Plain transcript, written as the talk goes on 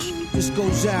This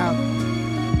goes out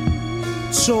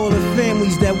to all the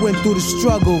families that went through the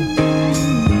struggle.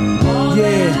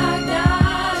 Yeah.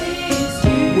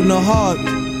 With the heart.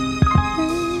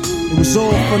 It was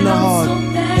all from the heart.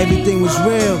 Everything was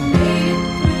real.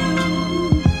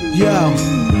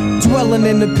 Yo. Dwelling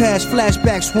in the past,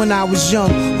 flashbacks when I was young.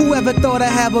 Whoever thought I'd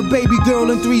have a baby girl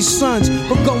and 3 sons?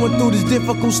 But going through this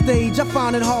difficult stage, I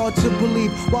find it hard to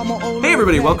believe. While my old Hey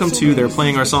everybody, welcome to They're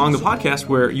Playing Our Song, the podcast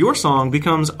where your song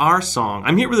becomes our song.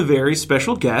 I'm here with a very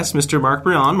special guest, Mr. Mark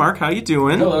Brion. Mark, how you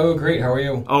doing? Hello, great. How are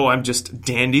you? Oh, I'm just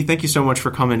dandy. Thank you so much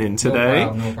for coming in today.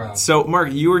 No problem. So,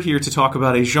 Mark, you are here to talk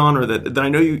about a genre that I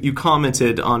know you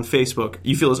commented on Facebook.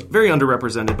 You feel is very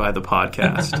underrepresented by the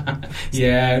podcast.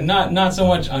 Yeah, not so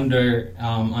much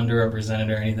underrepresented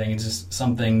or anything. It's just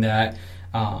something that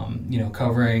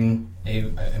covering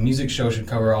a music show should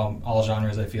cover all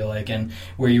genres, I feel like, and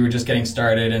where you were just getting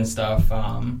started and stuff,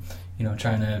 trying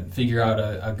to figure out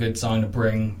a good song to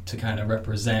bring to kind of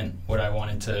represent what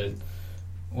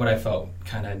I felt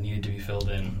kind of needed to be filled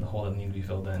in, the hole that needed to be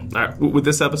filled in. All right. With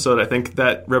this episode, I think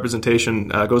that representation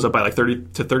goes up by like 30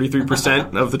 to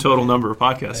 33% of the total number of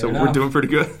podcasts, so we're doing pretty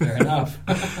good. Fair enough.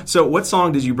 So what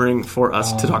song did you bring for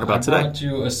us to talk about today? I brought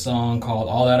you a song called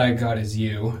All That I Got Is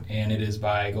You, and it is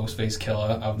by Ghostface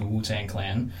Killah of the Wu-Tang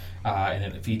Clan, and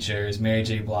it features Mary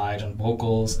J. Blige on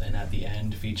vocals, and at the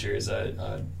end features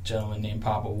a gentleman named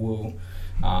Papa Wu,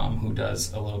 who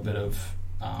does a little bit of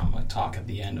a talk at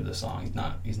the end of the song.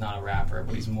 He's not a rapper,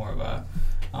 but he's a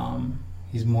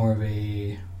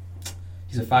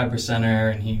 5%er,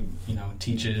 and he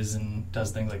teaches and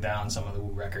does things like that on some of the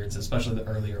Wu records, especially the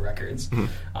earlier records.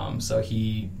 Mm-hmm. So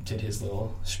he did his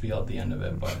little spiel at the end of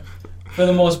it, but for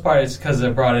the most part, it's because I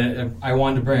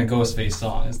wanted to bring a Ghostface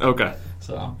song. Okay.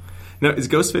 So now, is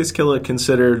Ghostface Killah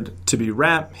considered to be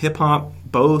rap, hip hop,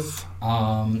 both?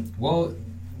 Well,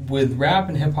 with rap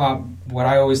and hip hop, what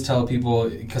I always tell people,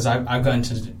 because I've gotten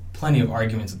into plenty of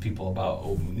arguments with people about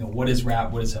what is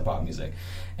rap, what is hip hop music,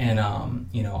 and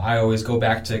I always go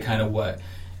back to kind of what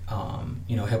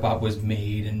hip hop was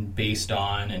made and based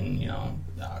on, and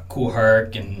Kool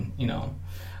Herc and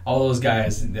all those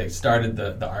guys that started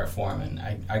the art form, and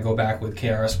I go back with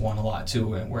KRS-One a lot too,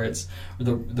 where it's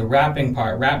the rapping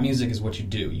part. Rap music is what you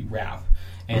do, you rap.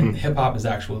 And mm-hmm. hip-hop is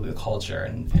actually the culture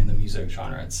and the music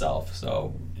genre itself.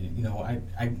 So,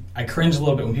 I cringe a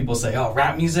little bit when people say,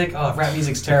 rap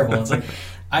music's terrible. And it's like,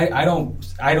 I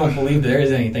don't believe there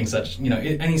is anything such,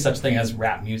 any such thing as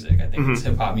rap music. I think mm-hmm. it's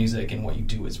hip-hop music, and what you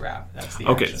do is rap. That's the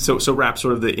action. So rap's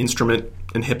sort of the instrument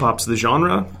and hip-hop's the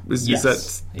genre? Yes.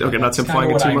 Is that, okay, not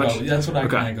simplifying it too much? That's what I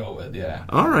kind of go with, yeah.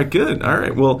 All right, good. All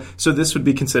right, well, so this would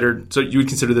be considered, so you would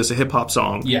consider this a hip-hop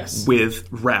song yes. with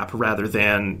rap rather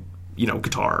than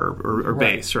guitar or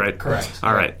bass, right? Correct.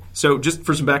 All right. So just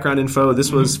for some background info,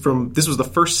 this was the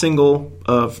first single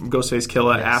of Ghostface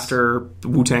Killah after the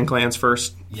Wu-Tang Clan's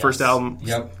first album.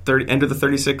 Yep. End of the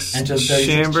 36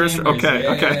 Chambers. Okay.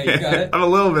 Yeah, you got it. I have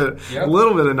a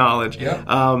little bit of knowledge. Yep.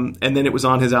 And then it was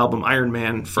on his album Iron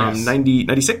Man from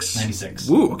 96. 96.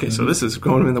 Woo. Okay. Mm-hmm. So this is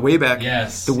going in the Wayback.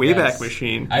 Yes. The Wayback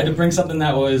Machine. I had to bring something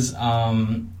that was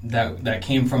that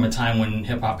came from a time when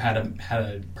hip hop had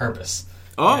a purpose.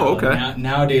 Oh, okay.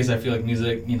 Nowadays, I feel like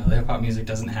music, the hip hop music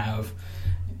doesn't have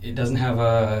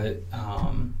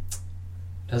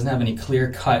any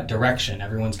clear cut direction.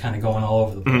 Everyone's kind of going all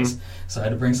over the place. Mm-hmm. So I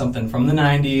had to bring something from the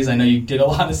 90s. I know you did a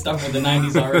lot of stuff with the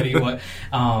 90s already, but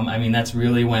that's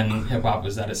really when hip hop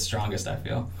was at its strongest, I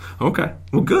feel. Okay.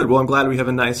 Well, good. Well, I'm glad we have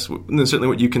certainly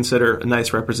what you consider a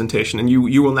nice representation, and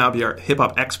you will now be our hip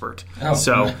hop expert. Oh.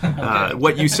 So okay.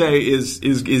 What you say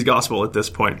is gospel at this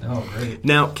point. Oh, great.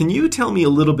 Now, can you tell me a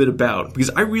little bit about, because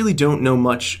I really don't know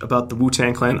much about the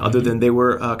Wu-Tang Clan other mm-hmm. than they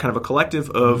were kind of a collective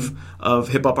of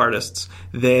hip hop artists.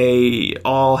 They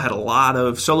all had a lot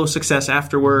of solo success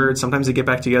afterwards. Sometimes they get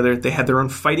back together. They had their own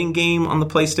fighting game on the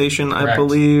PlayStation, correct. I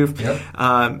believe. Yep.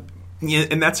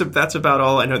 And that's about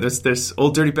all I know. There's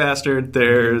Old Dirty Bastard.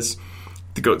 There's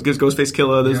the Ghostface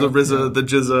Killah. There's the RZA, the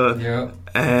GZA,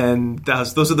 and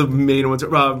those are the main ones.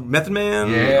 Method Man.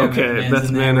 Yeah. Okay.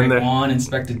 Method Man in there. Raekwon,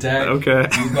 Inspector Deck. Okay.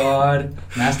 U-God,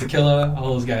 Master Killer,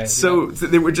 all those guys. So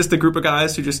they were just a group of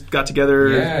guys who just got together.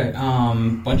 Yeah.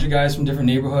 Bunch of guys from different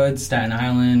neighborhoods, Staten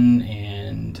Island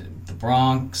and the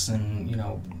Bronx, and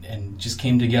just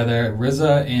came together.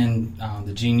 RZA and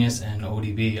the Genius and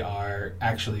ODB are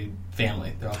actually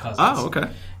family. They're all cousins. Oh, okay.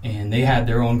 And they had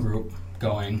their own group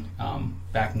going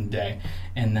back in the day,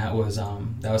 and that was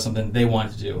something they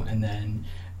wanted to do. And then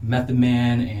Method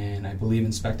Man and I believe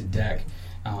Inspector Deck,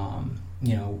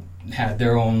 had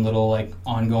their own little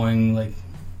ongoing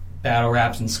battle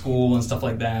raps in school and stuff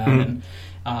like that. Mm-hmm.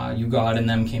 And U-God and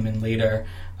them came in later.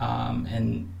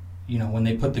 And you know, when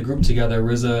they put the group together,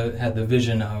 RZA had the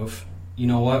vision of, you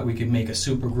know what, we could make a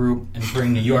super group and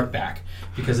bring New York back.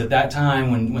 Because at that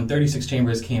time, when 36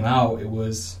 Chambers came out, it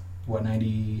was, what,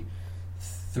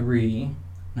 93,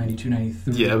 92,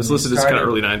 93? Yeah, it was listed as kind of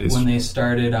early 90s. When they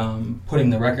started putting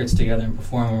the records together and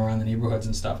performing around the neighborhoods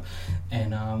and stuff.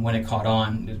 And when it caught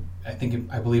on,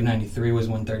 I believe 93 was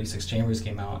when 36 Chambers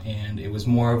came out, and it was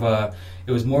more of a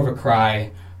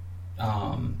cry,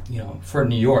 you know, for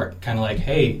New York, kind of like,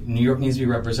 hey, New York needs to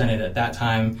be represented. At that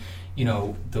time, you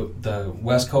know, the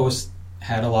West Coast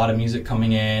had a lot of music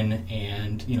coming in,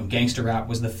 and you know, gangster rap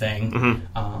was the thing.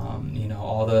 Mm-hmm. You know,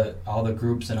 all the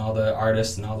groups and all the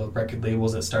artists and all the record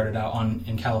labels that started out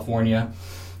in California,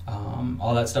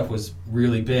 all that stuff was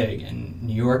really big, and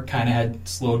New York kind of had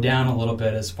slowed down a little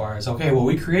bit as far as, okay, well,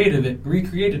 we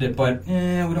recreated it, but we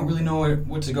don't really know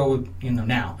what to go with, you know,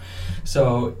 now.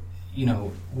 So, you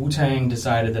know, Wu-Tang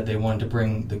decided that they wanted to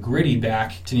bring the gritty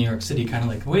back to New York City, kind of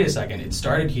like, wait a second, it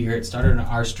started here, it started in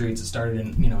our streets, it started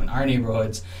in, you know, in our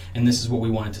neighborhoods, and this is what we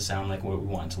wanted to sound like, what we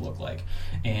wanted to look like.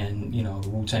 And, you know, the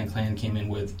Wu-Tang Clan came in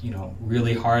with, you know,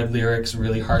 really hard lyrics,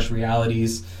 really harsh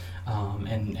realities,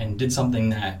 and did something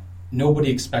that nobody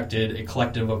expected a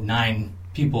collective of 9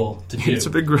 people to do. It's a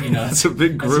big group. You know, it's a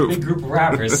big group. It's a big group of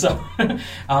rappers. So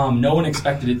no one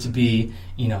expected it to be,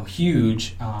 you know,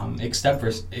 huge, except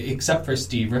for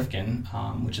Steve Rifkin,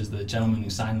 which is the gentleman who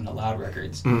signed on the Loud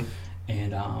Records. Mm.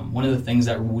 And one of the things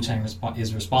that Wu-Tang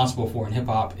is responsible for in hip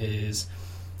hop is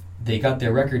they got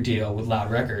their record deal with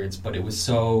Loud Records, but it was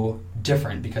so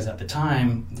different because at the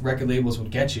time, the record labels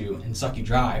would get you and suck you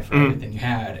dry for everything you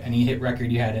had. Any hit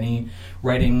record you had, any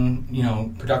writing, you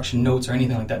know, production notes or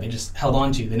anything like that, they just held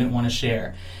on to you. They didn't want to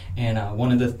share. And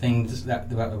one of the things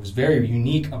that was very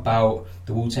unique about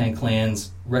the Wu-Tang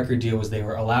Clan's record deal was they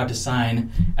were allowed to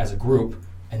sign as a group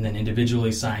and then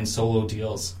individually sign solo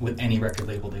deals with any record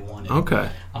label they wanted. Okay.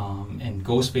 And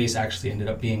Ghostface actually ended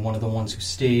up being one of the ones who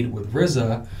stayed with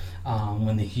RZA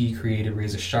when he created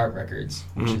Razor Sharp Records,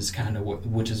 which is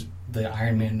which is the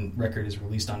Iron Man record is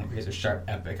released on Razor Sharp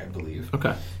Epic, I believe.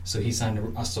 Okay. So he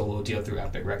signed a solo deal through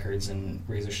Epic Records, and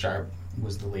Razor Sharp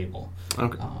was the label.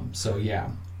 Okay. So yeah.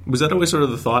 Was that always sort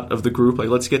of the thought of the group? Like,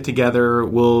 let's get together.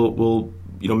 We'll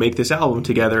you know, make this album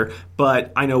together.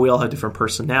 But I know we all have different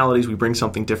personalities. We bring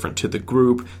something different to the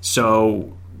group.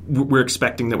 So we're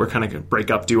expecting that we're kind of going to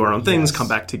break up, do our own things, come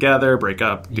back together, break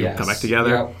up, come back together.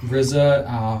 Yep.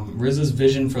 RZA's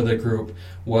vision for the group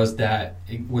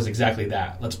was exactly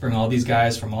that. Let's bring all these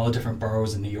guys from all the different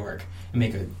boroughs in New York and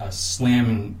make a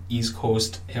slamming East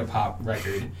Coast hip-hop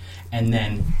record, and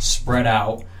then spread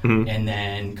out, and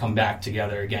then come back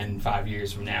together again 5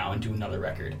 years from now and do another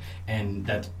record. And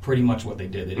that's pretty much what they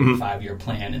did. They did a 5-year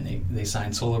plan, and they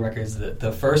signed solo records.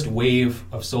 The first wave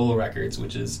of solo records,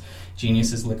 which is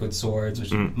Genius's Liquid Swords,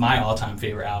 which is my all-time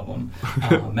favorite album,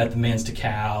 Method Man's To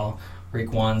Cal,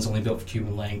 Raekwon's Only Built for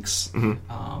Cuban Links,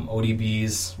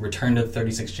 ODB's Return to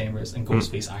 36 Chambers, and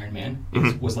Ghostface Iron Man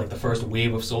was like the first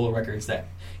wave of solo records that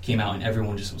came out, and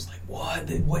everyone just was like,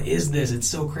 what is this? It's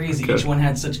so crazy. Okay. Each one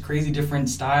had such crazy different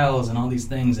styles and all these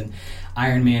things, and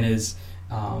Iron Man is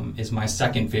my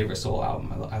second favorite solo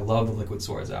album. I love the Liquid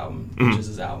Swords album, which is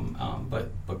his album,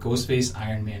 but Ghostface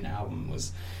Iron Man album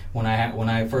was... When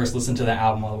I first listened to that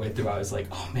album all the way through, I was like,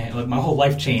 oh man, like my whole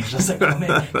life changed. I was like, oh man,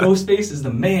 Ghostface is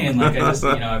the man. Like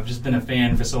I've just been a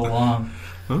fan for so long.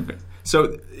 Okay.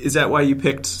 So is that why you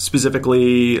picked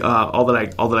specifically All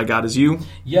That I Got Is You?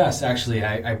 Yes, actually,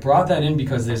 I brought that in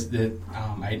because I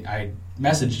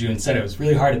messaged you and said it was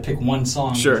really hard to pick one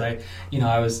song. Sure.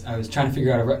 I was trying to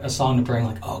figure out a song to bring.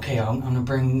 Like, okay, I'm going to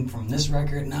bring from this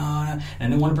record. No, and I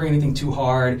didn't want to bring anything too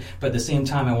hard, but at the same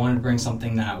time, I wanted to bring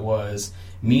something that was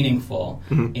meaningful.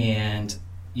 And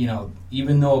you know,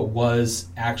 even though it was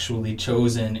actually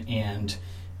chosen and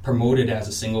promoted as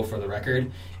a single for the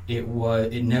record,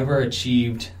 it never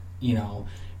achieved, you know,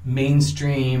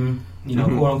 mainstream, you know,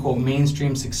 quote unquote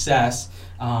mainstream success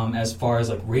as far as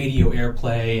like radio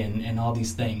airplay and all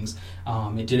these things.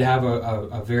 It did have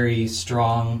a very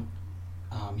strong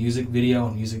music video,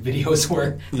 and music videos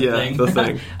were the thing. The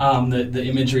thing. The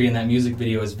imagery in that music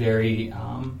video is very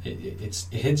it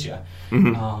hits you.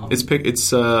 It's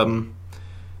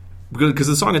because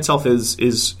the song itself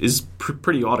is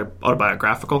pretty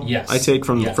autobiographical. Yes. I take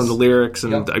from the lyrics,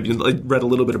 and I read a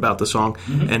little bit about the song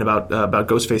and about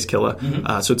Ghostface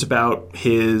Killah. So it's about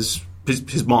his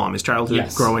mom, his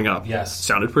childhood growing up. Yes.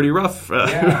 Sounded pretty rough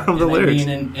from the lyrics.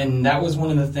 And that was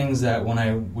one of the things that when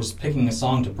I was picking a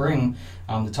song to bring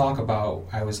to talk about,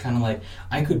 I was kind of like,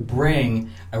 I could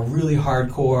bring a really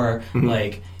hardcore,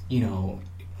 like, you know,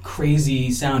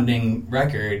 crazy sounding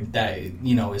record that,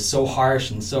 you know, is so harsh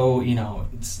and so, you know,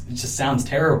 it just sounds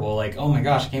terrible. Like, oh my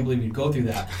gosh, I can't believe you'd go through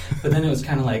that. But then it was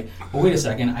kind of like, well, wait a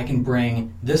second, I can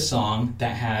bring this song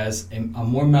that has a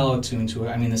more mellow tune to it.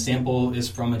 I mean, the sample is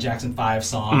from a Jackson 5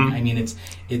 song. I mean,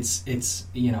 it's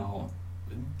you know,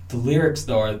 the lyrics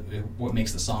though are what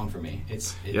makes the song for me.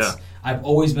 It's I've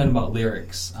always been about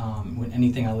lyrics. When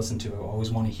anything I listen to, I always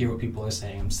want to hear what people are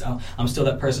saying. I'm still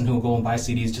that person who will go and buy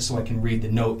CDs just so I can read the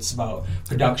notes about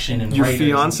production and your writers.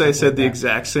 Your fiance said the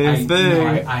exact same thing. You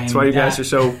know, that's why you guys are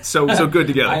so good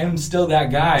together. I am still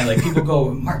that guy. Like, people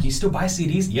go, Mark, you still buy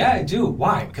CDs? Yeah, I do.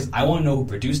 Why? Because I want to know who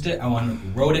produced it. I want to know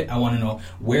who wrote it. I want to know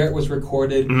where it was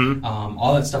recorded.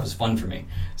 All that stuff is fun for me.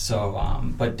 So,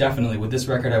 but definitely with this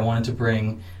record, I wanted to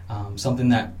bring something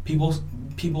that people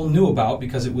knew about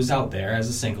because it was out there as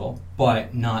a single,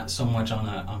 but not so much on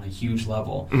a huge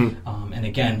level. And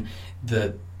again,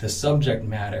 the subject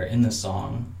matter in the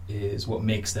song is what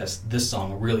makes this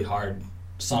song a really hard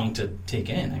song to take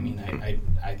in. I mean,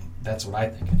 I that's what I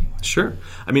think anyway. Sure.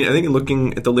 I mean, I think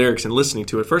looking at the lyrics and listening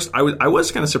to it first, I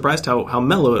was kind of surprised how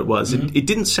mellow it was. It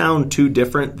didn't sound too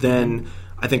different than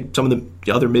I think some of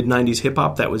the other mid-90s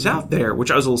hip-hop that was out there, which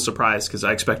I was a little surprised because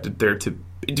I expected there to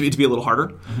be a little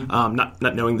harder, not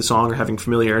knowing the song or having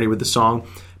familiarity with the song.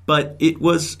 But it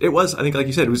was I think, like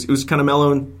you said, it was kind of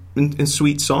mellow and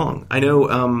sweet song. I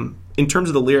know in terms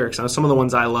of the lyrics, some of the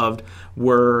ones I loved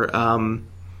were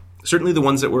certainly the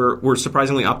ones that were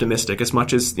surprisingly optimistic, as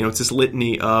much as, you know, it's this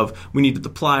litany of we needed the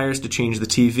pliers to change the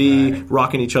TV,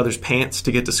 rocking each other's pants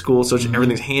to get to school, so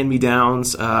everything's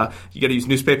hand-me-downs. You got to use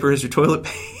newspaper as your toilet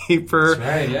paper. That's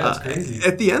right, yeah, it's crazy.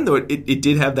 At the end, though, it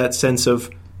did have that sense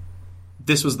of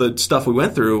this was the stuff we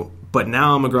went through, but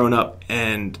now I'm a grown-up,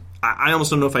 and I almost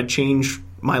don't know if I'd change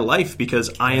my life because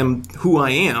I am who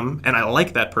I am, and I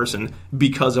like that person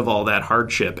because of all that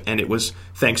hardship, and it was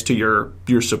thanks to your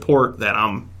support that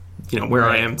I'm, you know, where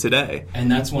I am today. And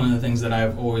that's one of the things that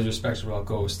I've always respected about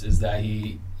Ghost is that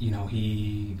he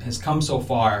has come so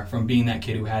far from being that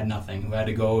kid who had nothing, who had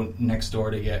to go next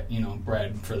door to get, you know,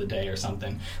 bread for the day or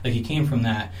something. Like, he came from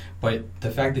that, but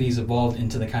the fact that he's evolved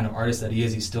into the kind of artist that he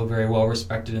is, he's still very well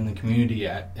respected in the community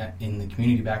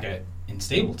back in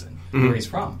Stapleton, where he's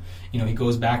from. You know, he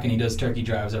goes back and he does turkey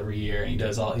drives every year, and he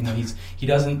does all, you know,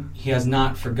 he has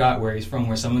not forgot where he's from,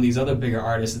 where some of these other bigger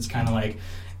artists, it's kind of like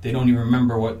they don't even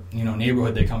remember what, you know,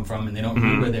 neighborhood they come from, and they don't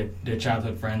remember their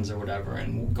childhood friends or whatever.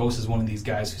 And Ghost is one of these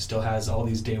guys who still has all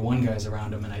these day one guys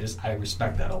around him, and I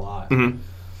respect that a lot.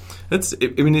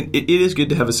 It is good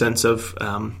to have a sense of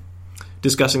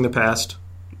discussing the past,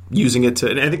 using it to,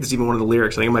 and I think that's even one of the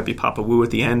lyrics. I think it might be Papa Wu at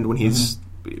the end when he's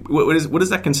what is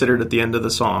that considered at the end of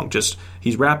the song? Just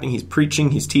he's rapping, he's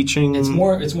preaching, he's teaching. It's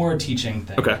more a teaching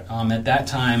thing. Okay. At that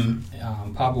time,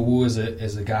 Papa Wu is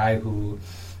a guy who.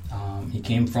 He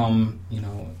came from, you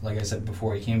know, like I said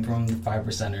before, he came from the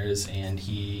 5%ers, and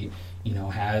he, you know,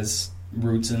 has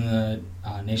roots in the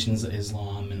Nations of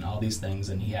Islam and all these things,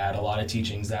 and he had a lot of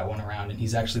teachings that went around, and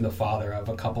he's actually the father of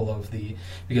a couple of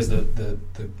because the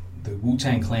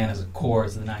Wu-Tang Clan as a core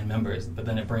is the 9 members, but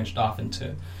then it branched off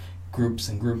into groups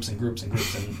and groups and groups and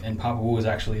groups, and Papa Wu is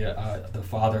actually the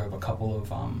father of a couple of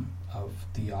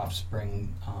the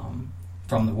offspring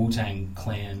from the Wu-Tang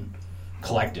Clan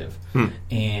collective,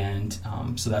 and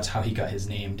so that's how he got his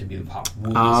name to be the Papa Wu.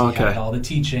 He had all the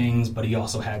teachings, but he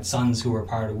also had sons who were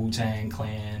part of Wu-Tang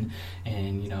Clan,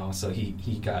 and, you know, so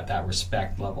he got that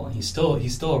respect level, and he's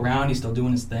still around, he's still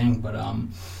doing his thing, but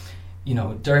you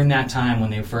know, during that time when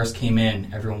they first came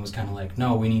in, everyone was kind of like,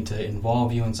 no, we need to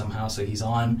involve you in somehow. So he's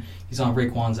on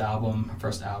Raekwon's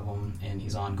first album, and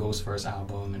he's on Ghost's first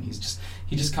album, and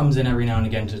he just comes in every now and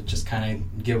again to just kind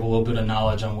of give a little bit of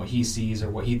knowledge on what he sees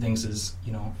or what he thinks is,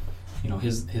 you know,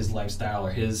 his lifestyle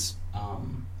or his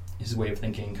way of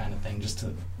thinking kind of thing, just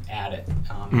to add it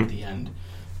at the end.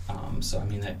 So I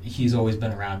mean, that he's always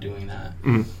been around doing that.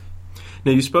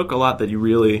 Now, you spoke a lot that you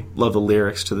really love the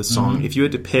lyrics to the song. If you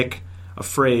had to pick a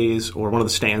phrase or one of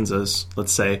the stanzas,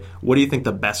 let's say, what do you think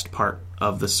the best part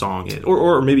of the song is?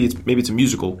 Or maybe it's a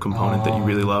musical component that you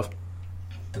really love.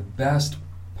 The best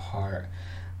part,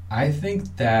 I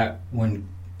think that when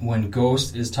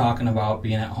Ghost is talking about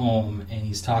being at home, and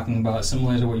he's talking about,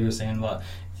 similar to what you were saying about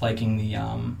liking the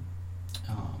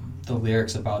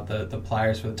lyrics about the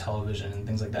pliers for the television and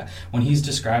things like that, when he's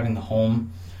describing the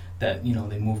home that, you know,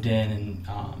 they moved in, and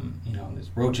you know, there's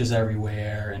roaches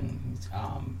everywhere, and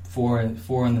 4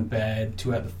 in the bed,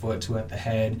 2 at the foot, 2 at the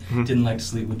head. Didn't like to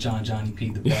sleep with Johnny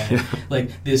peed the bed.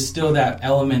 Like, there's still that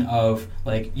element of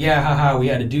like, yeah, haha, we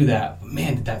had to do that, but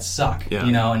man, did that suck.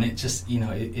 You know, and it just, you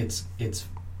know, it's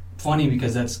funny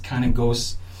because that's kind of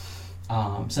Ghost's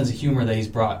sense of humor that he's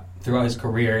brought throughout his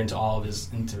career into all of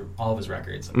his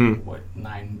records. Like,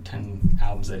 9-10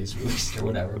 albums that he's released or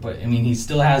whatever. But I mean, he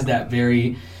still has that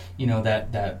very,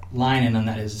 that line in him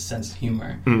that is a sense of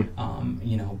humor.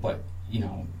 But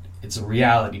it's a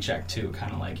reality check too,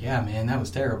 kind of like, yeah, man, that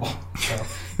was terrible. So,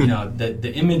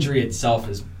 the imagery itself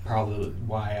is probably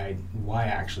why I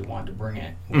actually wanted to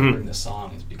bring this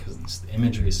song, is because the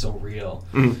imagery is so real.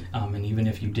 And even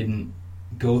if you didn't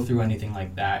go through anything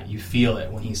like that, you feel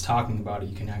it when he's talking about it.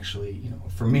 You can actually,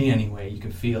 for me anyway, you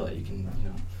can feel it. You can,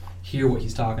 hear what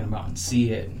he's talking about and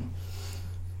see it and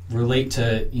relate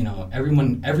to,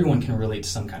 everyone can relate to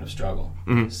some kind of struggle.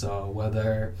 So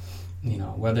whether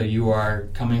you are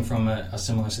coming from a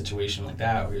similar situation like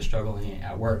that, or you're struggling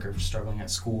at work or struggling at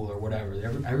school or whatever,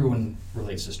 everyone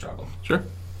relates to struggle. Sure.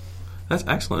 That's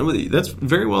excellent. That's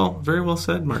very well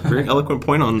said, Mark. Very eloquent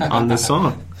point on this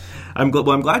song. I'm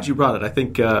glad you brought it. I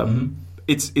think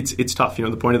it's tough.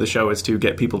 The point of the show is to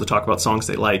get people to talk about songs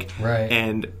they like. Right.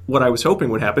 And what I was hoping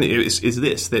would happen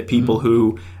is that people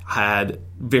who had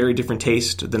very different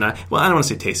taste than I don't want to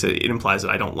say taste. It implies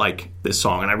that I don't like this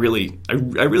song, and I really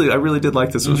did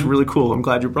like this. It was really cool. I'm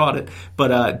glad you brought it.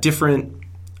 But different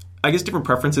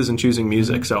preferences in choosing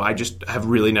music. So I just have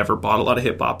really never bought a lot of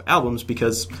hip hop albums,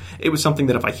 because it was something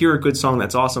that if I hear a good song,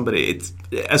 that's awesome. But it's,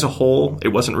 as a whole, it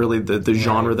wasn't really the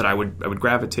genre that I would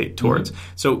gravitate towards.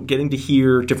 So getting to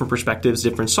hear different perspectives,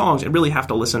 different songs, and really have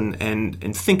to listen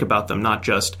and think about them, not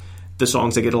just the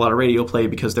songs that get a lot of radio play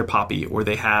because they're poppy, or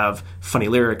they have funny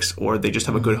lyrics, or they just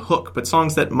have a good hook, but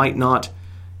songs that might not,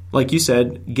 like you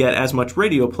said, get as much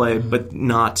radio play, but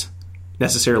not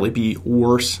necessarily be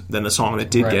worse than the song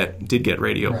that did get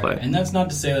radio play. And that's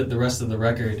not to say that the rest of the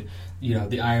record,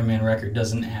 the Iron Man record,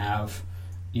 doesn't have,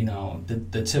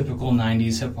 the typical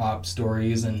 90s hip hop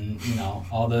stories and,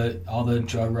 all the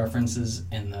drug references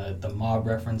and the mob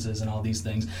references and all these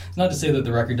things. It's not to say that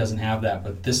the record doesn't have that,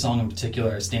 but this song in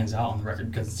particular stands out on the record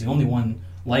because it's the only one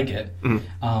like it. And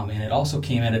it also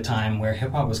came at a time where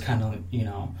hip hop was kind of,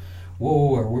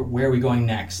 whoa, or where are we going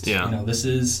next? Yeah. This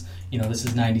is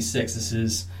 96.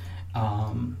 The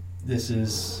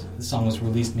song was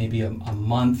released maybe a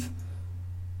month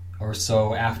or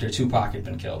so after Tupac had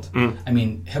been killed. I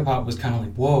mean, hip hop was kind of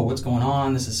like, whoa, what's going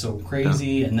on? This is so crazy.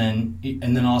 Yeah. And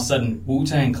then all of a sudden,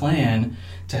 Wu-Tang Clan,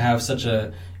 to have such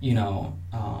a,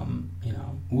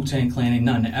 Wu-Tang Clan ain't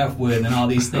nothing to F with, and all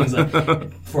these things, like,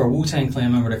 for a Wu-Tang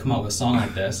Clan member to come up with a song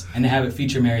like this and to have it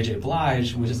feature Mary J.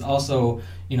 Blige, which is also,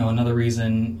 another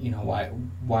reason,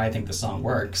 why I think the song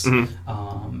works.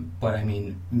 But I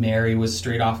mean, Mary was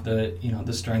straight off the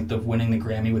strength of winning the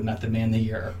Grammy with Method Man the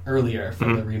year earlier for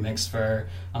the remix for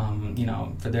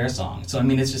their song. So I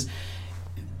mean, it's just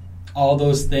all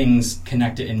those things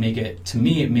connect it and make it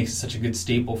such a good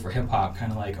staple for hip hop.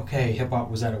 Kind of like, okay, hip hop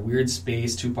was at a weird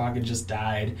space. Tupac had just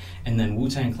died, and then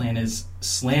Wu-Tang Clan is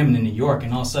slamming in New York,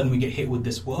 and all of a sudden we get hit with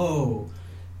this. Whoa,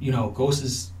 Ghost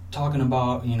is talking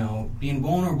about, being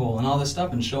vulnerable and all this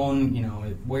stuff and showing,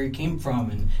 where he came from,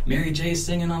 and Mary J.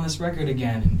 singing on this record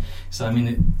again. And so, I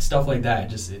mean, stuff like that,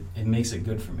 just it makes it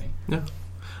good for me. Yeah.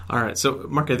 All right. So,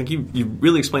 Mark, I think you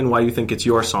really explained why you think it's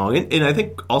your song, and I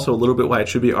think also a little bit why it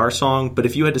should be our song. But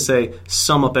if you had to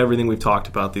sum up everything we've talked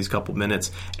about these couple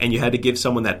minutes, and you had to give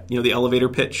someone that, the elevator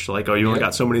pitch, like, oh, you only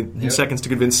got so many seconds to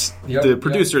convince the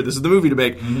producer this is the movie to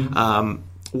make.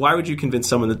 Why would you convince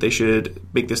someone that they should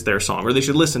make this their song, or they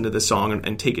should listen to this song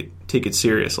and take it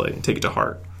seriously and take it to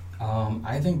heart?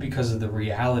 I think because of the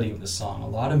reality of the song. A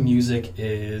lot of music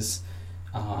is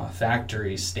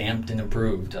factory stamped and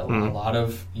approved. A lot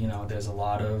of there's a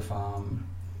lot of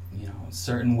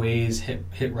certain ways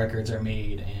hit records are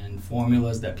made and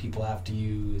formulas that people have to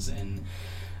use, and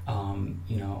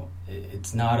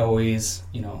it's not always,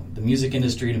 the music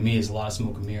industry to me is a lot of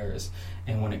smoke and mirrors.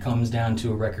 And when it comes down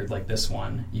to a record like this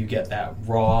one, you get that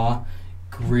raw,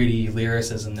 gritty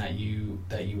lyricism that you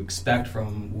expect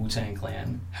from Wu-Tang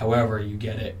Clan. However, you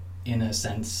get it in a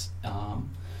sense,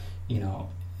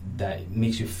 that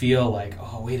makes you feel like,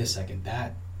 oh, wait a second,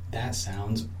 that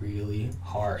sounds really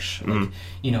harsh. Like,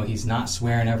 he's not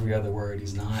swearing every other word.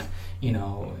 He's not,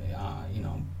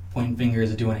 pointing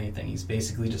fingers or doing anything. He's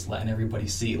basically just letting everybody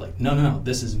see, like, no,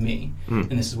 this is me,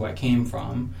 and this is where I came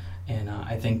from. And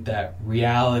I think that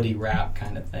reality rap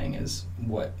kind of thing is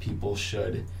what people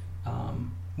should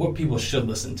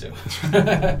listen to.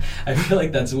 I feel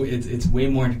like it's way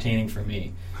more entertaining for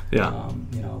me. Yeah.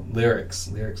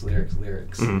 Lyrics.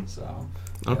 So.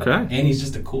 Okay. And he's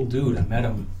just a cool dude. I met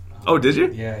him. Oh, did you?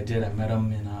 Yeah, I did. I met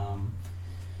him in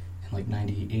like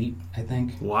 98, I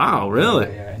think. Wow, really?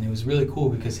 Yeah, and it was really cool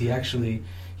because he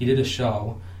did a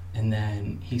show and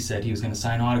then he said he was going to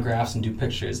sign autographs and do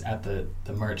pictures at the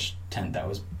merch tent that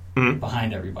was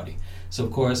behind everybody. So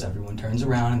of course everyone turns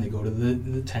around and they go to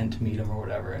the tent to meet him or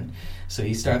whatever. And so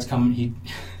he starts coming. He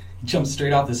jumps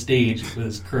straight off the stage with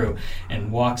his crew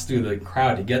and walks through the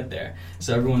crowd to get there.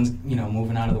 So everyone's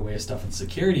moving out of the way of stuff. And the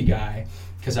security guy,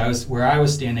 because where I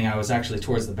was standing, I was actually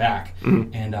towards the back,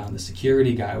 and the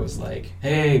security guy was like,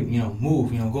 "Hey,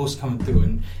 move, Ghost's coming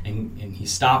through," and he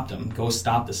stopped him. Ghost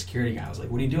stopped the security guy. I was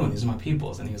like, "What are you doing? These are my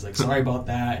peoples." And he was like, "Sorry about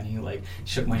that," and he like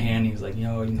shook my hand. And he was like,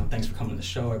 "Thanks for coming to the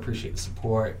show. I appreciate the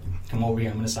support. Come over here.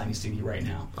 I'm going to sign your CD right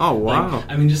now." Oh wow!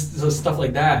 Like, just stuff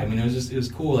like that. It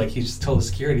was cool. Like he just told the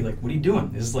security, like, "What are you doing?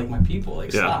 This is like my people.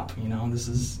 Like stop. This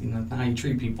is not how you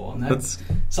treat people." And that's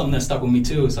something that stuck with me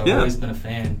too. So I've always been a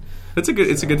fan. It's a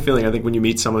good feeling, I think, when you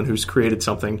meet someone who's created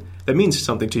something that means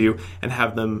something to you and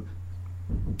have them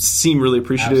seem really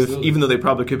appreciative. Absolutely. Even though they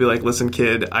probably could be like, "Listen,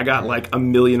 kid, I got like a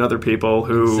million other people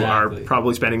who are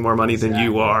probably spending more money than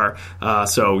you are,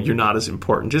 so you're not as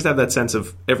important." Just have that sense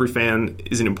of every fan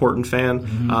is an important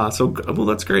fan. Well,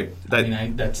 that's great.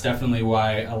 That's definitely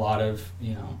why a lot of,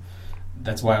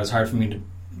 that's why it was hard for me to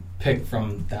pick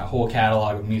from that whole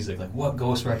catalog of music, like what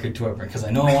Ghost record to I bring, because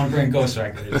I know I want to bring Ghost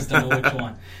record, I just don't know which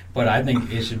one. But I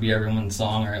think it should be everyone's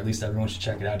song, or at least everyone should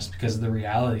check it out, just because of the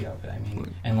reality of it.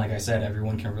 And like I said,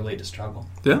 everyone can relate to struggle.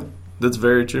 Yeah, that's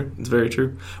very true. It's very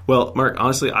true. Well, Mark,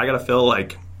 honestly, I gotta fill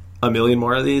like a million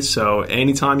more of these, so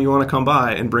anytime you want to come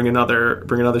by and bring another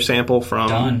sample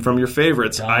from your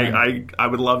favorites, I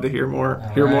would love to hear more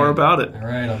more about it. All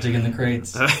right, I'll dig in the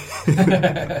crates.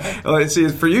 See,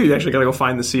 for you actually got to go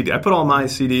find the CD. I put all my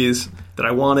CDs that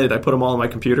I wanted, I put them all on my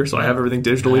computer, so I have everything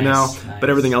digitally now,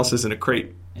 but everything else is in a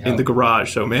crate in the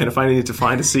garage. So man, if I needed to it'd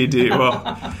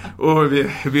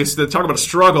be talk about a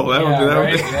struggle.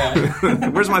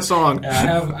 Where's my song? I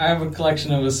have a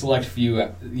collection of a select few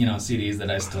CDs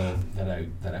that I still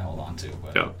that I hold on to,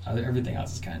 but everything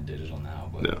else is kind of digital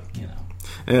now. But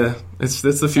yeah, it's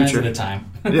the future. At a time.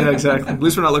 Yeah, exactly. At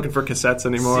least we're not looking for cassettes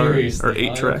anymore. Seriously, or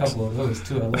 8 tracks. A couple of those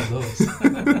too. I love those.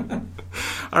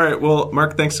 All right. Well,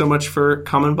 Mark, thanks so much for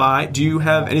coming by. Do you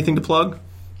have anything to plug?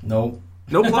 Nope.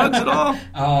 No plugs at all?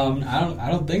 I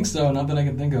don't think so. Not that I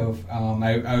can think of.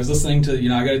 I was listening to,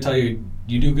 I got to tell you,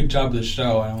 you do a good job with the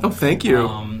show. Thank you.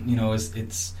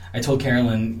 It's. I told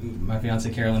Carolyn, my fiance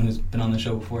Carolyn, who's been on the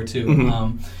show before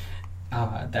too,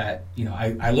 that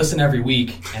I listen every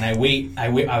week, and I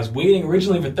was waiting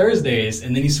originally for Thursdays,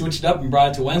 and then he switched it up and brought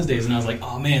it to Wednesdays, and I was like,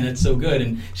 "Oh man, that's so good."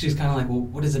 And she's kind of like, "Well,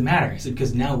 what does it matter?" I said,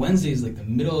 "Because now Wednesday is like the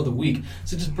middle of the week,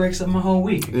 so it just breaks up my whole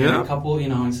week. I get a couple,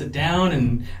 I sit down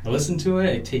and I listen to it,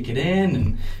 I take it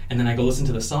in, and then I go listen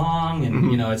to the song,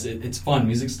 and it's fun.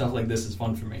 Music stuff like this is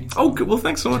fun for me." So, oh, good. Well,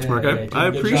 thanks so much, Mark. I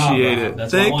appreciate it.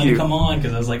 That's why I wanted to come on,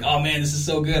 because I was like, "Oh man, this is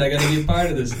so good. I got to be a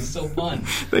part of this. This is so fun."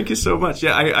 Thank you so much.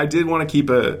 Yeah, I did want to keep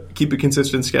a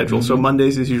consistent schedule. So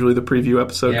Mondays is usually the preview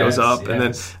episode goes up, and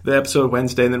then the episode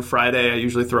Wednesday, and then Friday I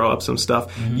usually throw up some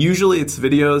stuff. Usually it's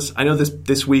videos. I know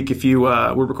this week, if you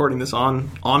we're recording this on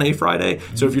a Friday,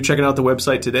 so if you're checking out the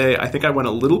website today, I think I went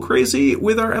a little crazy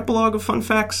with our epilogue of fun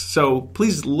facts. So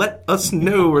please let us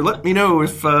know, or let me know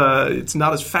if it's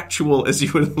not as factual as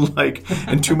you would like,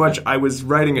 and too much. I was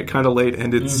writing it kind of late,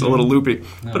 and it's a little loopy.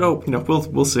 No.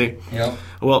 But we'll see. Yep.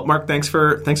 Well, Mark, thanks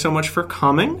so much for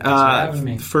coming. Thanks for having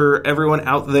me. For everyone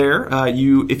out there,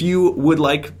 if you would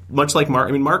like, much like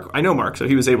Mark, I know Mark, so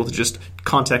he was able to just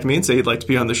contact me and say he'd like to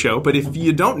be on the show. But if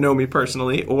you don't know me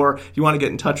personally, or you want to get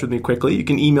in touch with me quickly, you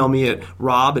can email me at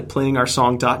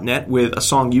rob@playingoursong.net with a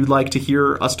song you'd like to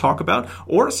hear us talk about,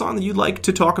 or a song that you'd like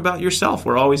to talk about yourself.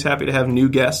 We're always happy to have new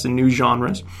guests and new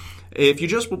genres. If you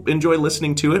just enjoy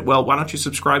listening to it, well, why don't you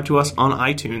subscribe to us on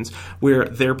iTunes, where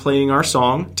they're playing our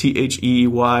song, THEY''RE.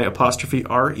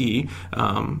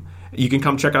 You can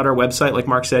come check out our website. Like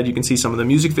Mark said, you can see some of the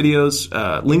music videos,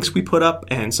 links we put up,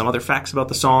 and some other facts about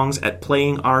the songs at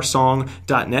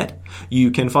playingoursong.net.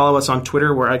 You can follow us on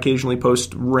Twitter, where I occasionally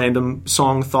post random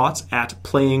song thoughts at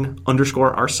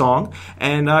playing_our_song.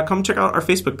 And come check out our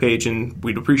Facebook page, and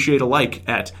we'd appreciate a like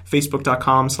at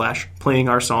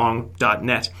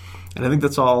facebook.com/playingoursong.net. And I think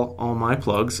that's all my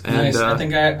plugs. And, nice. I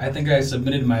think I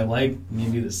submitted my like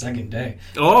maybe the second day.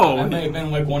 Oh, I may have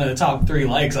been like one of the top 3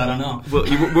 likes. I don't know. Well,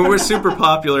 when we're super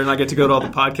popular and I get to go to all the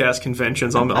podcast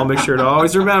conventions, I'll make sure to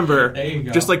always remember. There you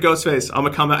go. Just like Ghostface, I'm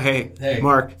gonna come out. Hey,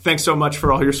 Mark, thanks so much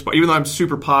for all your support. Even though I'm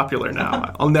super popular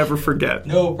now, I'll never forget.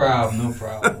 No problem.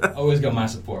 Always got my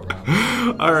support,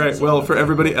 Rob. All right. Well, for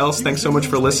everybody else, thanks so much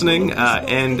for listening,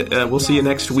 and we'll see you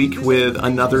next week with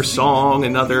another song,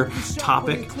 another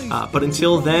topic. But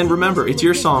until then, remember, it's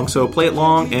your song, so play it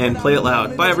long and play it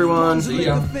loud. Bye, everyone. See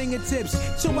ya. Fingertips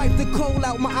to wipe the coal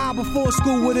out my eye before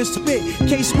school with a spit.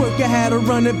 Caseworker had her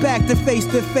running back to face.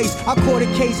 I caught a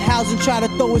case house and try to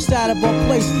throw us out of our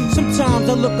place. Sometimes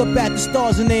I look up at the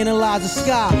stars and analyze the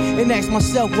sky and ask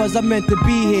myself, was I meant to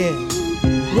be here?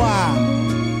 Why?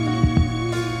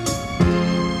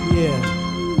 Yeah.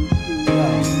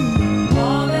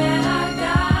 All that I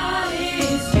got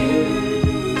is you,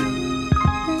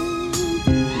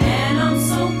 and I'm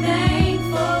so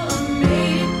thankful I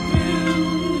made it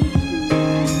through.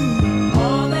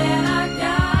 All that I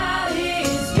got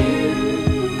is you,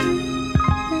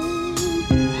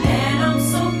 and I'm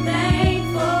so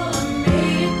thankful I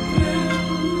made it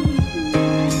through.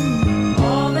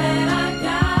 All that I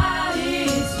got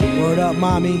is you. Word up,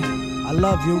 mommy. I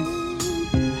love you.